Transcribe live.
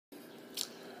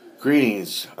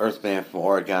Greetings, Earthman from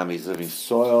Origami's Living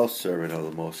Soil, servant of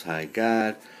the Most High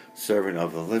God, servant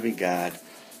of the living God,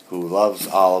 who loves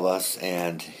all of us,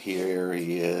 and here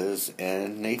he is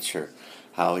in nature,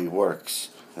 how he works.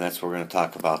 And that's what we're going to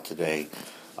talk about today.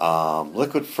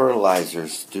 Liquid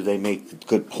fertilizers, do they make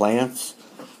good plants?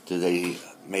 Do they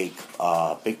make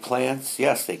big plants?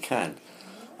 Yes, they can.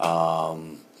 Are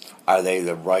they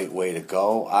the right way to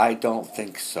go? I don't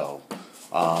think so.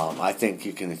 I think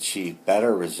you can achieve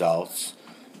better results,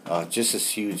 just as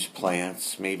huge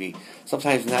plants, maybe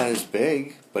sometimes not as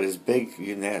big, but as big,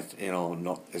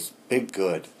 as big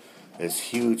good, as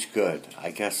huge good.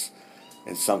 I guess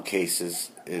in some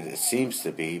cases it seems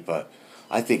to be, but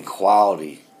I think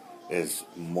quality is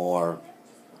more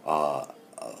a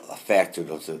factor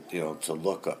to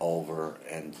look over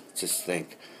and just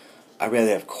think. I'd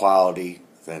rather have quality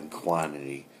than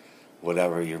quantity,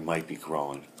 whatever you might be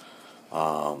growing.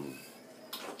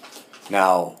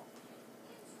 Now,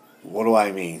 what do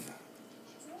I mean?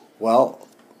 Well,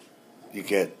 you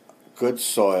get good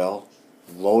soil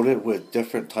loaded with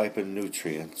different type of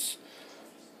nutrients.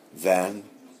 Then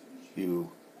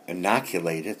you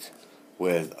inoculate it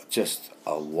with just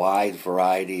a wide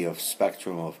variety of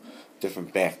spectrum of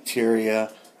different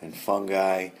bacteria and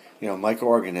fungi,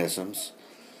 microorganisms,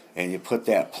 and you put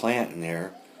that plant in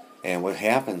there. And what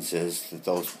happens is that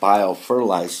those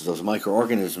biofertilizers, those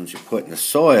microorganisms you put in the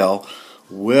soil,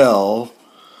 will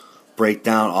break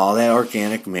down all that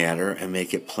organic matter and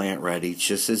make it plant ready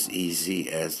just as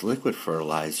easy as liquid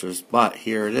fertilizers. But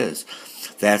here it is.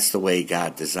 That's the way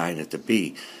God designed it to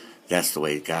be. That's the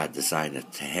way God designed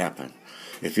it to happen.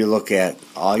 If you look at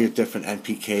all your different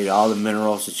NPK, all the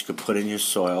minerals that you could put in your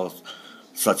soil,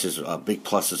 such as big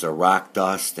pluses are rock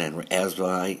dust and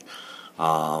asmonite,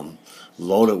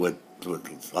 loaded with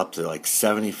up to like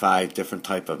 75 different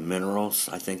type of minerals,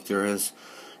 I think there is.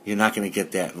 You're not going to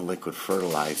get that in liquid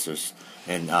fertilizers.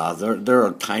 And there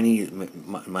are tiny,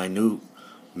 minute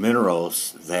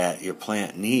minerals that your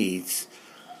plant needs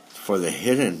for the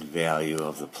hidden value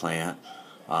of the plant,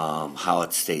 how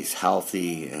it stays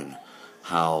healthy and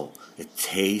how it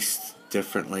tastes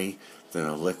differently than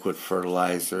a liquid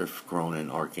fertilizer grown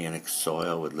in organic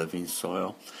soil with living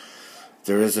soil.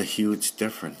 There is a huge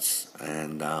difference,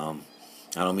 and I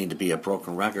don't mean to be a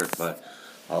broken record, but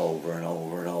over and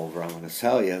over and over, I'm going to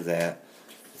tell you that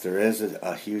there is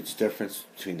a huge difference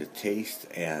between the taste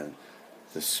and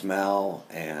the smell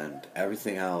and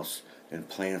everything else in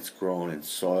plants grown in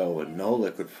soil with no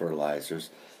liquid fertilizers,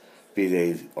 be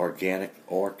they organic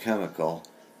or chemical.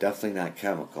 Definitely not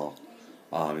chemical.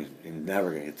 You're never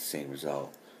going to get the same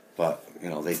result. But,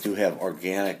 they do have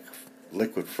organic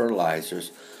liquid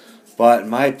fertilizers. But in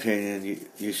my opinion,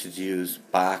 you should use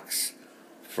box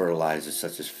fertilizers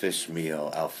such as fish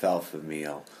meal, alfalfa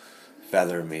meal,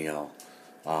 feather meal,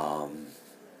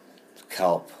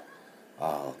 kelp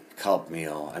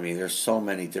meal. I mean, there's so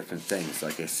many different things.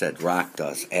 Like I said, rock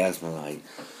dust, asmonite,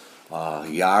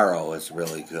 yarrow is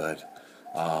really good.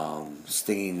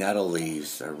 Stinging nettle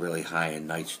leaves are really high in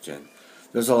nitrogen.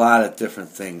 There's a lot of different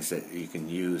things that you can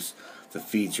use to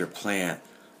feed your plant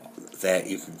that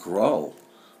you can grow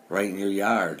right in your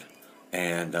yard,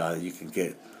 and you can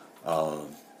get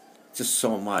just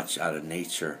so much out of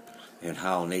nature and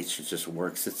how nature just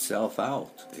works itself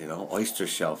out. Oyster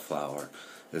shell flour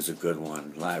is a good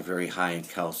one, very high in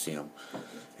calcium,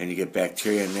 and you get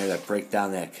bacteria in there that break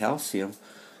down that calcium.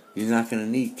 You're not going to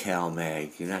need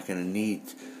CalMag. You're not going to need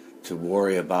to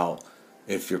worry about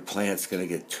if your plant's going to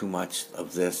get too much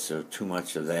of this or too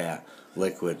much of that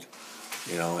liquid.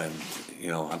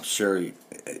 I'm sure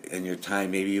in your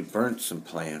time maybe you burnt some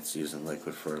plants using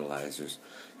liquid fertilizers.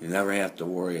 You never have to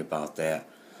worry about that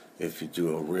if you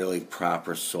do a really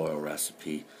proper soil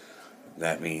recipe.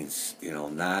 That means,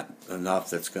 not enough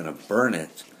that's going to burn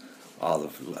it, all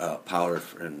the powdered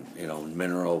and,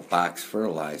 mineral box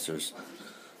fertilizers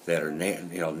that are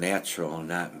natural,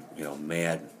 not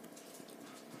mad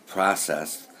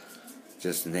processed,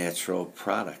 just natural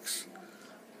products.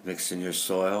 Mixed in your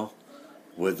soil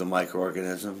with the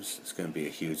microorganisms, it's going to be a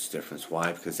huge difference.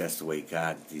 Why? Because that's the way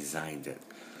God designed it.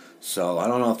 So I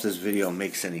don't know if this video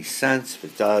makes any sense. If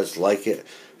it does, like it.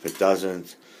 If it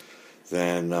doesn't,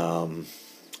 then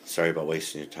sorry about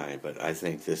wasting your time. But I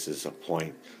think this is a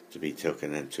point to be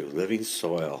taken into. Living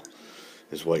soil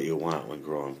is what you want when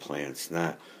growing plants,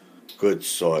 not good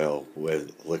soil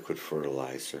with liquid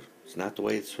fertilizer. It's not the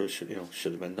way it should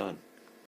have been done.